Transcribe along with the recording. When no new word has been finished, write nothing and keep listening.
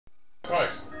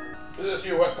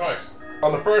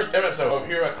on the first episode of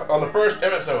Hero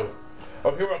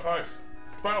Comics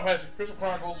Final Fantasy Crystal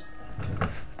Chronicles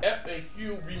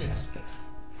FAQ Remix.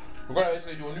 We're going to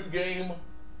basically do a new game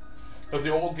because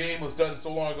the old game was done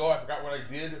so long ago. I forgot what I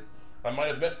did. I might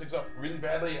have messed things up really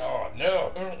badly. Oh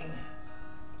no!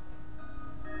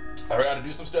 I forgot to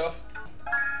do some stuff.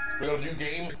 We got a new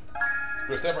game. We're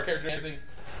gonna set up our character and everything.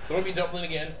 So let me jump in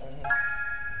again.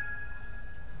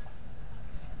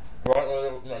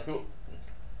 Right, cool.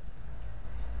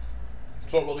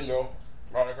 So loading go.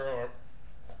 Alright.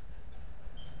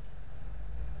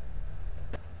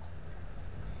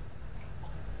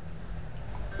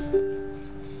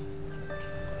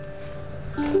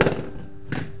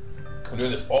 I'm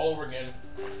doing this all over again.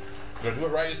 I'm gonna do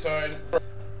it right this time.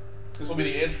 This will be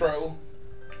the intro.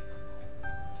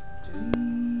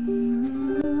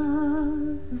 Dreaming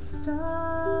of the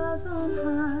stars on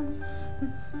high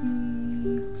that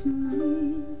speak to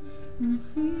me in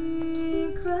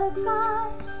secret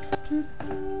signs that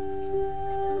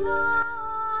fill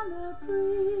on the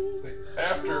breeze.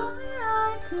 After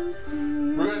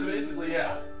we're gonna basically,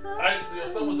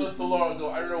 stuff was done so long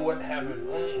ago. I don't know what happened.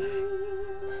 I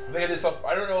think I did stuff.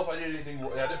 I don't know if I did anything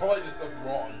wrong. I probably did stuff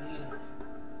wrong.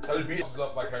 I did beat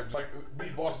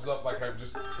bosses up like I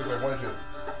just because I wanted to.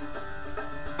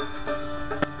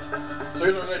 So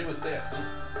here's what we're gonna do instead.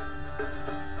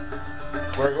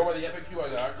 We're gonna go by the FAQ I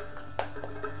got.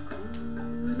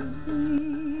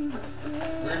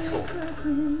 Very cool.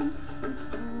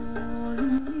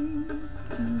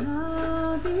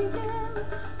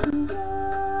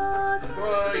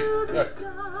 Right.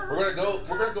 We're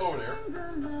gonna go over there.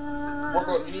 More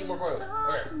clothes. You need more clothes.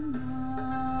 Okay.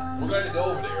 We're going to go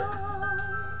over there.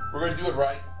 We're going to do it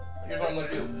right. Here's what I'm going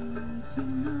to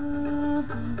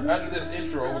do. After this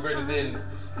intro, we're going to then,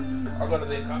 I'm going to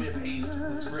then copy and paste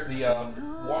the script, the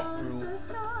walkthrough,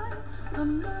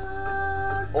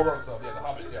 or stuff, the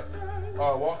hobbits,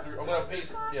 walkthrough. I'm going to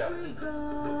paste,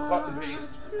 cut and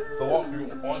paste the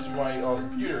walkthrough onto my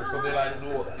computer, so then I'm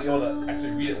able to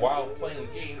actually read it while playing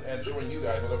the game and showing you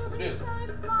guys what I'm supposed to do.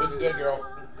 Looking good, girl.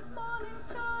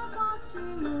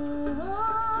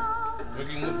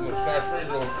 Looking kind of strange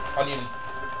little onion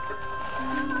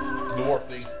dwarf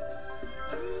thing.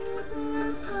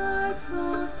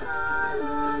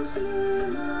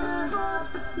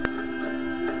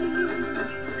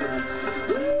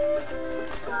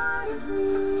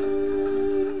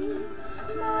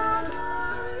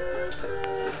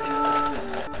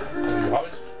 You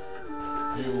hobbits?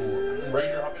 You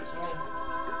ranger hobbits?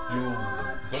 You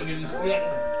Gungans? You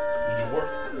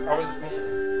dwarf hobbits?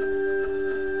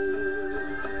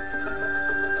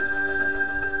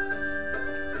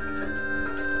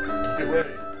 Get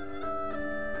ready.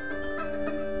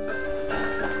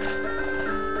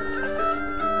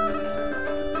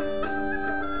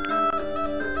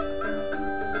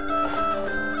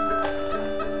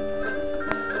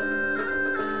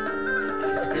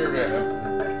 Got caravan,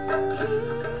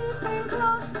 Keeping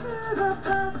close to the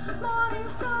path, morning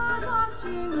star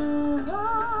watching over.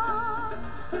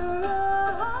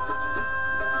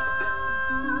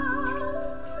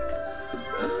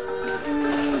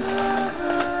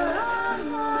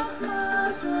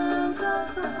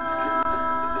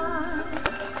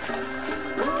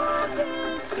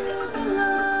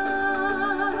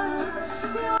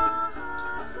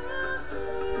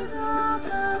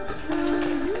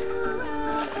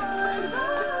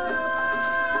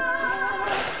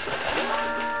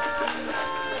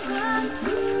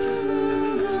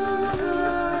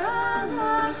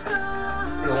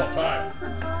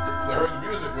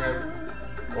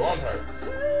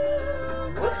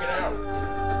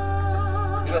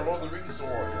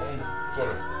 Sort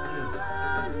of.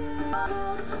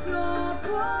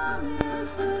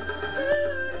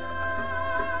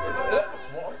 That was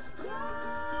small.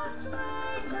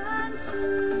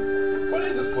 What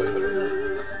is this place? I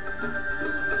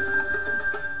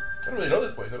don't really know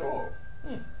this place at all.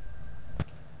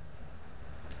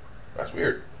 That's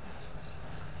weird.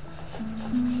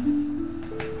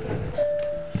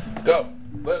 Go.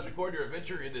 Let us record your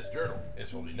adventure in this journal.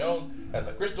 It's only known as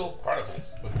the Crystal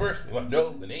Chronicles. But first, you must know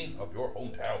the name of your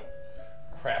hometown.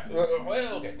 Crap.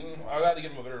 Well, okay. I gotta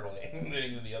give him a better name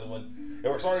than the other one.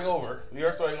 And we're starting over. We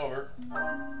are starting over.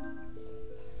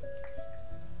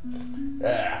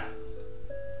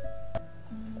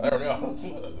 I don't know.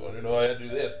 I don't know how to do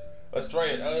this. Let's try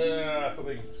it.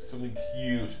 Something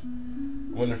cute.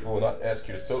 Wonderful, not as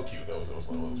cute as so cute. That was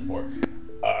what it was for.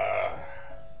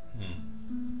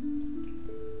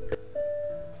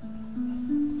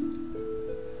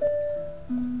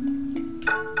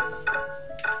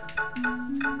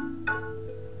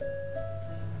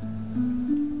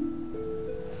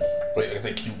 Wait, I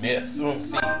say cuteness.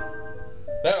 See.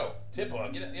 No,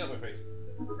 Tippa, get out of my face.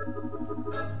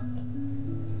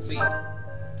 See.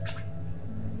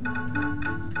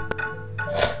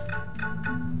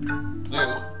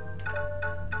 Ew.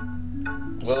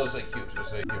 Well, let's say cute. Just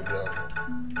say cute, yeah.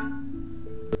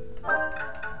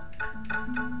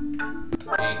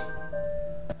 Hey.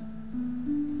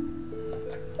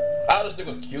 I'll just stick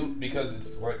with cute because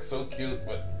it's like so cute,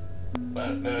 but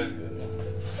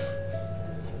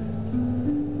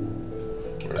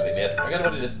or say this. I gotta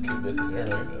put this cuteness in there.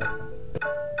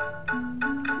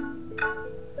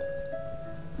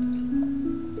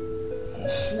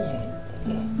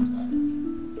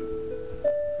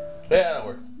 Yeah, that'll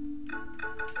work.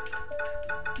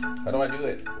 How do I do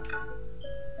it?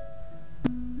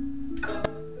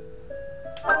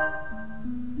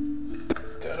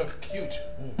 It's kind of cute.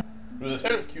 It's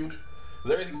kind of cute.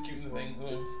 Everything's cute in the thing.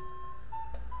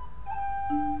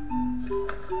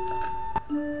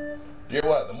 Dear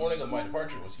what? The morning of my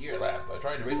departure was here at last. I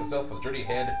tried to raise myself for the journey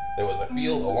ahead. There was a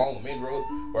field along the main road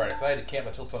where I decided to camp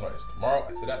until sunrise. Tomorrow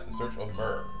I set out in search of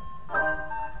myrrh.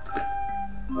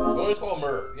 So it's called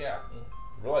myrrh. Yeah.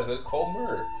 I realize that it's called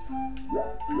myrrh.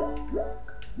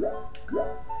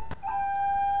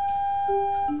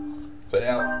 Set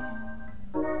out.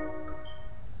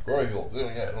 Royal.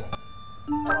 Yeah.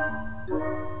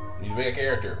 Need to make a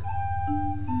character.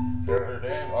 Her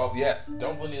name? Oh yes,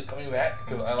 Dumpling is coming back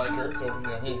because I like her. So you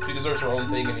know, she deserves her own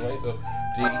thing anyway. So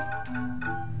D.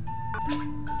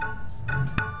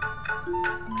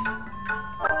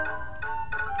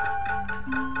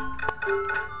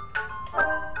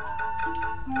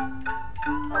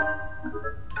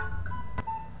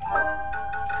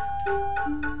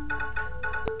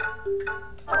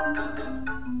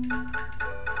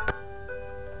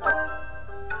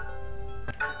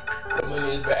 Dumpling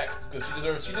is back because she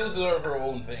deserves her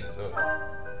own thing. So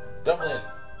Dumpling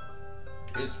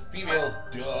is female.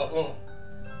 Duh.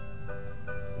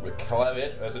 With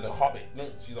Clavet as in a hobbit.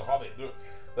 She's a hobbit.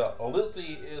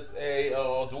 Elilsi is a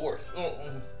dwarf.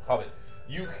 Hobbit.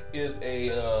 Uke is a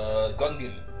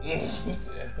Gungan.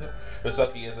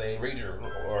 Misaki is a ranger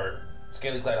or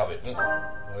scantily clad hobbit.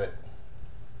 Alright.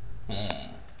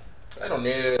 I don't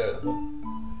know.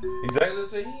 Exactly the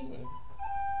same.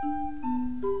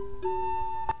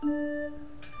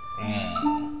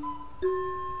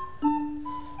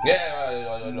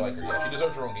 Yeah, I like her. Yeah, she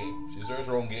deserves her own game. She deserves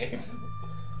her own game.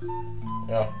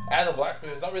 Yeah, as a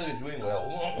blacksmith, it's not really doing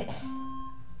well.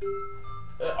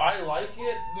 I like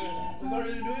it. It's not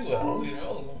really doing well, you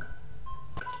know.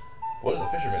 What is a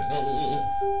fisherman?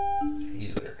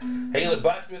 Tailor. Tailor.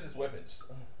 Blacksmith is weapons.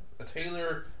 A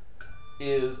tailor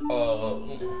is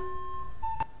farmer.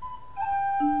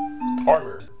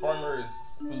 Farmer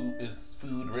is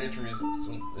food. Rancher is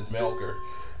milk. Or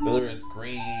miller is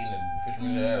grain, and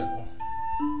fisherman.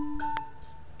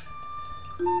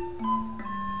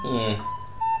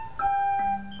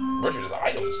 Merchant is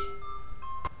items.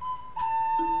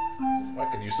 I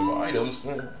could use some items.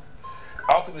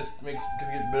 Alchemist can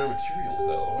get better materials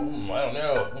though. I don't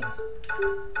know.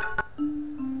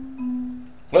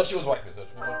 Well, she was a blacksmith. So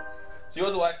she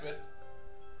was a blacksmith.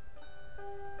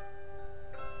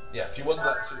 Yeah, she was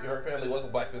her family was a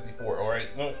blacksmith before. All right,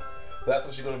 that's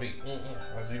what she's gonna be.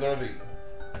 That's what she's gonna be.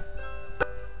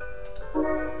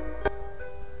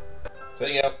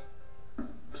 Setting up.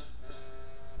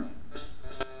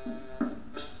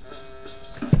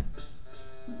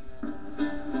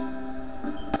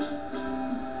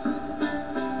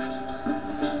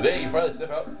 Today you finally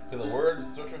step out to the word in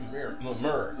search of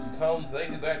myrrh. You come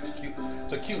safely back to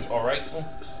cute, alright? You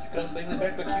come safely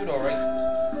back to cute, alright?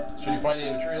 Should you find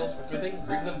any materials for smithing,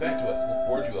 bring them back to us. We'll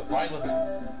forge you a fine weapon.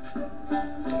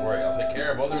 Alright, I'll take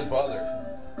care of mother and father.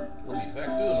 We'll be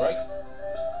back soon, right?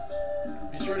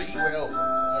 Be sure to eat well.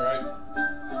 Alright.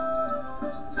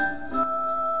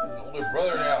 There's an older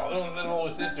brother now. There's an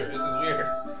older sister. This is weird.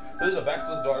 This is a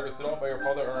blacksmith's daughter sit off by her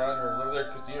father around her mother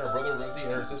Christina, her brother Rosie,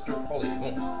 and her sister Polly.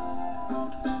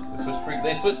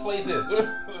 They switch places.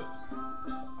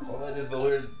 All that is the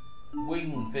weird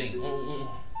wing thing.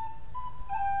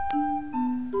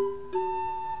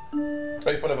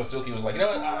 Very fun if a Silky was like, you know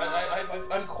what,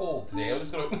 I'm cold today. I'm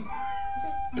just gonna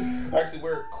actually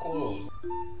wear clothes.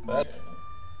 That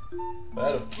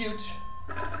of cute.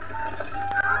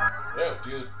 Oh,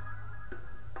 dude.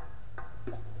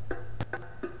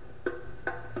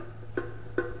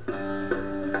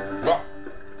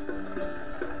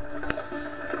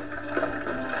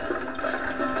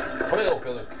 Hello,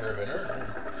 fellow caravaner.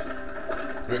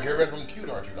 You're a caravan from cute,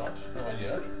 aren't you not? Not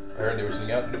yet. I heard they were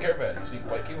sitting out in the caravan. You seem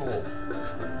quite capable.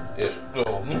 Ish.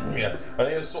 Oh, yeah. My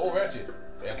name is Soul Ratchet.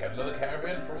 I am captain of the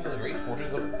caravan from the great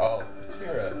fortress of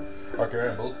Altera. Our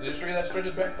caravan boasts a history that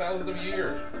stretches back thousands of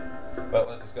years. But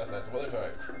let's discuss that some other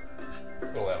time. Look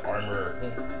at all that armor.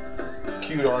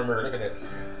 Cute armor. Look at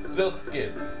that. Silk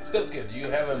skin. Silk skin. Do you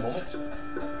have a moment?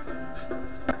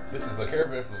 This is the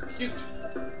caravan from Cute.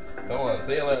 Come on,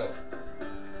 say hello.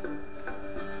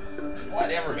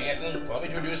 Whatever, man. Let me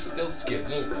introduce Silk Skin.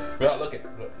 Well, look at.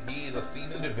 He's a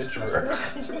seasoned adventurer.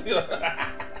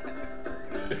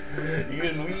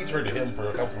 Even we turn to him for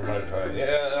a couple of time.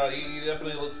 Yeah, he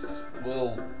definitely looks,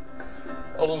 well,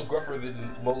 a little gruffer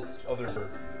than most other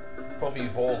puffy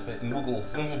ball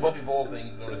muggles. Puffy ball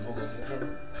things known as muggles.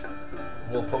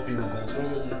 Well, puffy muggles.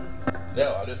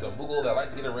 No, I'm just a muggle that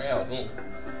likes to get around.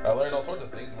 I learned all sorts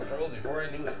of things in my travels before I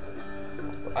knew it.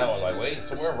 I'm on my way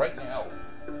somewhere right now.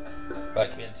 I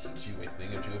can teach you a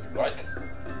thing or two if you like.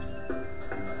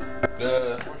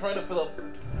 We're trying to fill up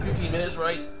 15 minutes,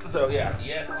 right? So yeah,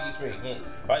 yes, teach me.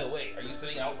 By the way, are you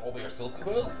sitting out all by yourself,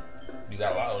 Kubo? You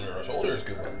got a lot on your shoulders,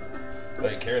 Kubo.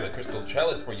 I carry the crystal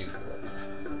chalice for you.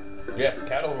 Yes,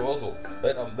 cat over also.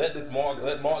 Let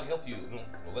Mog help you.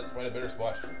 Well, let's find a better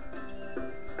spot.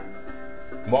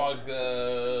 Mog,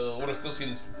 want to still see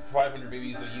these 500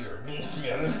 babies a year.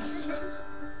 Yeah.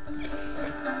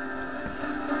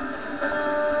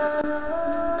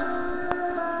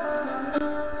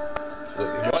 Look,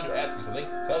 if you want to ask me something,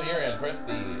 come here and press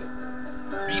the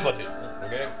B button,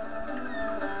 okay?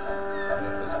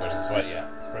 This question's fine, yeah.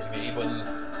 Pressing the A button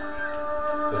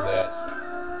does that.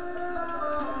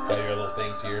 Got your little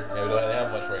things here. Yeah, we don't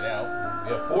have much right now.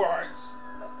 We have 4 hearts.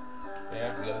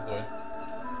 Yeah, we got this going.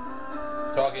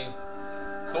 Talking.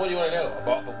 So what do you want to know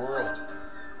about the world?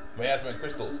 Miasma and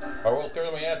crystals. Our world's covered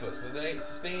in miasma.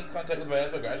 Sustained contact with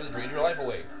miasma gradually drains your life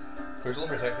away. Crystals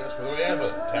protect us from the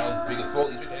miasma. Towns big and small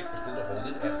easily take crystal to hold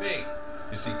it at bay.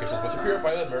 You see, crystals must be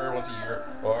purified with mirror once a year,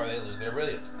 or they lose their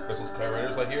brilliance. Crystals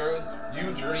collaborators like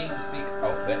you journey to seek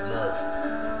out that myrrh.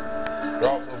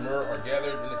 Drops of myrrh are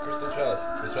gathered in the crystal chalice.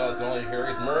 The chalice not only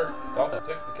carries myrrh, it also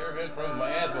protects the caravan from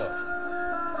miasma.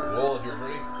 The goal of your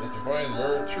journey is to find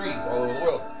myrrh trees all over the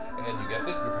world. And you guessed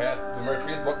it, your path to the myrrh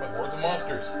tree is blocked by hordes of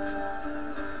monsters.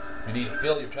 You need to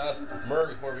fill your chalice with myrrh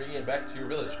before bringing it back to your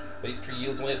village. But each tree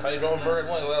yields only a tiny drop of myrrh at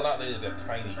once. Well, not really that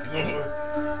tiny.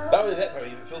 Not really that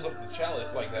tiny. If it fills up the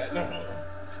chalice like that.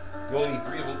 You only need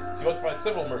 3 of them. So you must find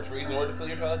several myrrh trees in order to fill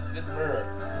your chalice with myrrh.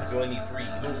 So you only need 3.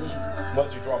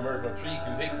 Once you draw myrrh from a tree, it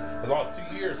can take as long as 2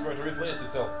 years for it to replenish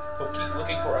itself. So keep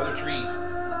looking for other trees.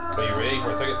 Are you ready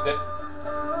for a second step?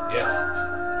 Yes.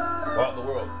 Throughout the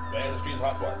world, miasma streams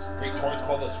hotspots. Great torrents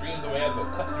called the streams of miasma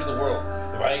cut through the world,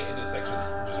 dividing into sections,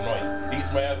 which is annoying.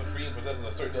 Each miasma stream possesses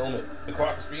a certain element. To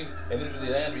cross the stream and enter the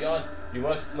land beyond, you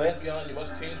must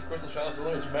change crystal chalice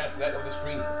element to match that of the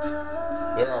stream.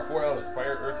 There are 4 elements: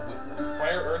 fire, earth,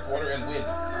 water, and wind.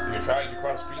 If you're trying to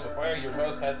cross a stream of fire, your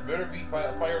chalice better be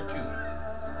fire too.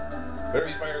 Better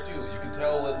be fire too. You can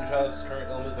tell that your chalice's current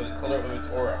element by the color of its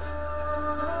aura.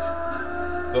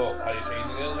 So, how do you change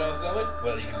the chalice element?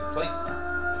 Well, you can place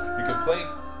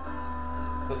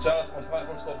the chalice on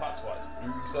platforms called hotspots.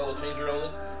 You can sell to change your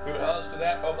elements, your chalice to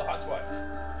that of the hotspot.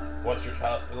 Once your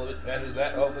chalice element matches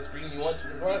that of the stream you want to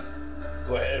cross,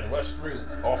 go ahead and rush through.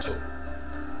 Also,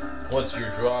 once you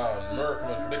draw myrrh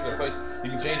from a particular place, you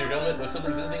can change your element by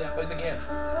simply visiting that place again.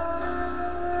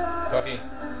 Talking.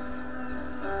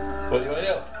 What do you want to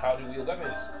know? How to wield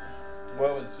weapons?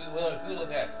 Well, in physical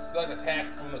attacks, select attack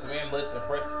from the command list and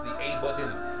press the A button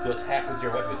to attack with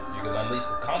your weapon. You can unleash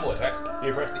combo attacks if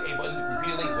you press the A button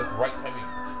repeatedly with the right timing.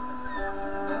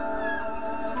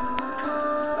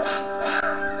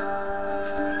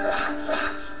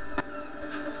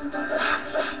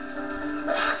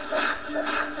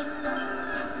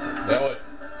 That one.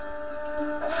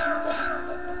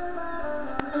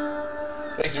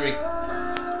 Thanks, Jimmy.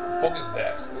 Focus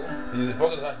attacks. Using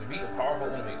focus attacks to beat powerful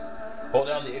enemies. Hold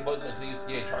down the A button until you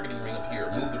see a targeting ring appear.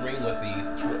 Move the ring with the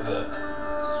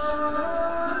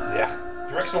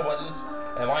directional buttons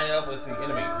and line it up with the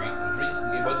enemy. Release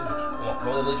the A button to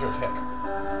unleash your attack.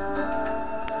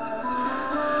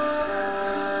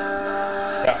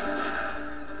 Yeah.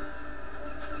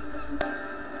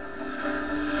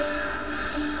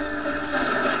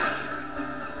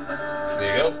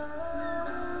 There you go.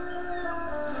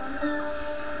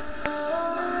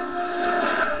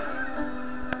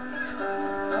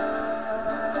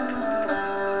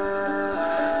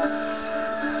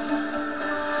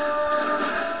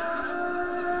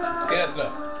 That's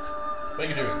enough. Thank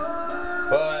you, Jimmy.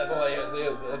 Well, that's all I have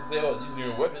to say about using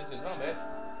your weapons in combat.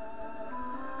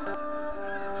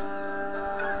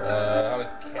 How to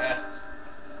cast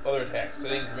other attacks.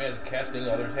 Setting commands and casting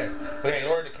other attacks. Okay, in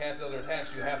order to cast other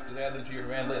attacks, you have to add them to your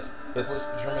command list. This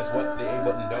list determines what the A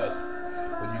button does.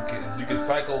 You can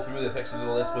cycle through the sections of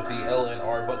the list with the L and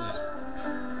R buttons.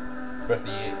 Press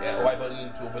the Y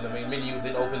button to open the main menu,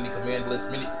 then open the command list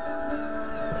menu.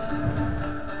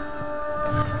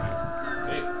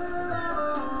 Okay.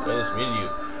 Command list menu.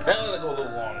 Now I'm gonna go a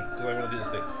little long because I'm gonna do this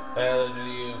thing.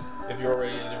 If you're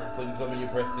already in a different film menu,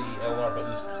 press the L and R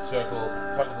buttons to circle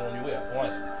the one you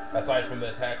want. Aside from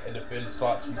the attack and defense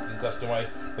slots, you can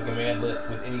customize the command list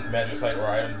with any magic site or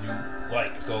items you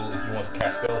like. So if you want to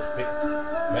cast spells, pick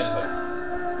magic site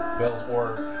spells,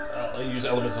 or use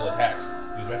elemental attacks.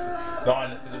 Use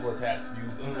non-physical attacks.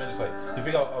 Use magic site. If you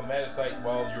pick out a magic site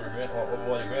while your command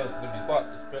list is empty slots,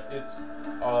 its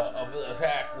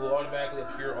attack will automatically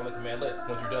appear on the command list.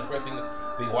 Once you're done pressing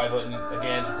the Y button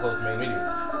again to close the main menu.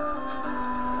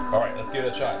 Alright, let's give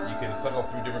it a shot. You can cycle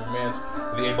through different commands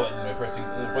with the A button by pressing the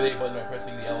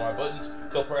L and R buttons.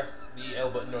 So press the L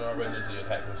button or R button until your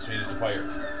attack changes to fire.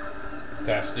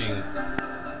 Casting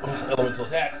elemental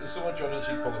attacks is similar to another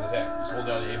sheet focus attack. Just hold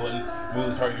down the A button, move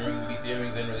the target ring beneath the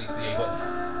enemy, then release the A button.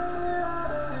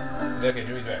 Okay,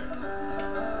 Jimmy's back.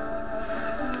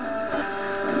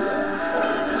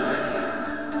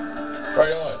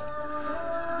 Right on.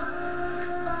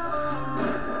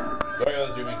 Sorry about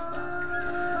this, Jimmy.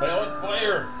 I'm on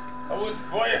fire! I'm on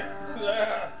fire!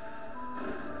 Ah.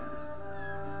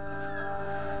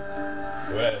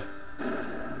 Go ahead.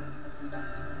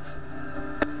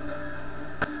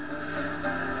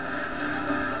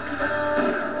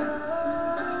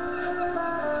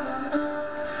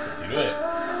 Keep doing it.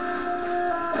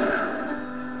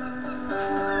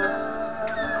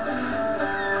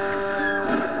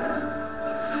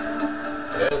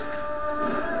 Hello?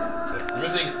 You're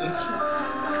missing.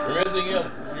 You're missing him.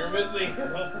 You're missing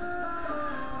him.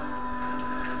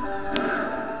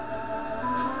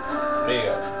 There you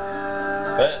go.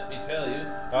 Let me tell you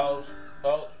how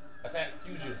attack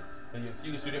fusion. When you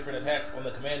fuse two different attacks on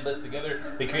the command list together,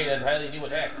 they create an entirely new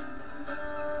attack.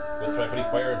 Let's try putting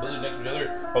fire and blizzard next to each other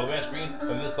on the command screen, and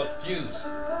then select fuse.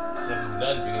 Once it's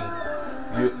done,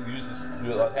 you can use this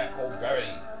new attack called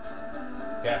gravity.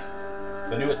 Cast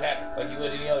the new attack like you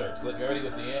would any other. Select gravity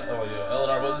with the L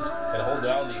and R buttons, and hold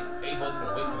down the A button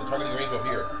and wait for the targeting ring to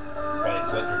appear. Finally,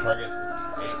 select your target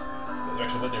with the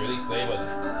direction button and release the A button.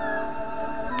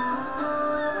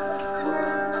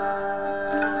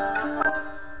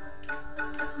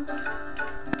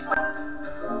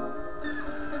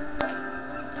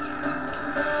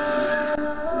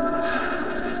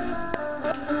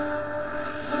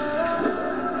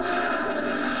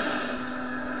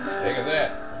 Heck is that?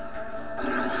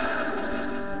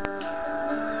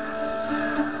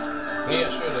 Yeah,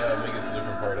 it should make it a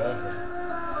different part, huh?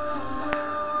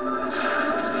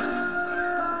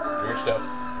 Weird stuff.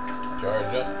 Charge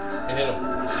it up and hit him.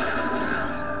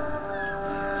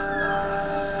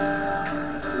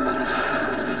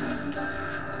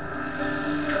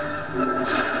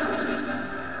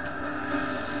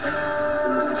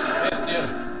 Missed him.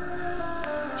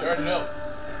 Charge it up.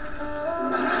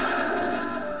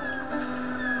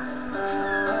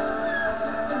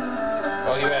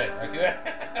 Oh, you had it. Okay.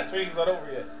 Training's not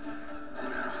over yet.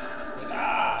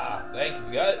 Thank you.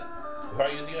 You got it? How are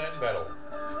you using that in battle?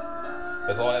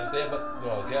 That's all I have to say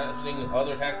about casting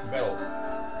other attacks in battle.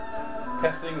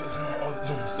 Casting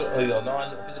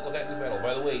non-physical attacks in battle.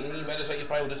 By the way, any magic site you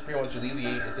find will disappear once you leave the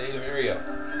native area.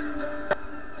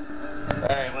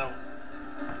 Alright, well,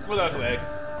 without flag.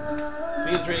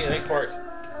 Be training in the next part.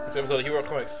 Next episode of Hero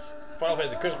Comics, Final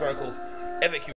Fantasy Crystal Chronicles, Epic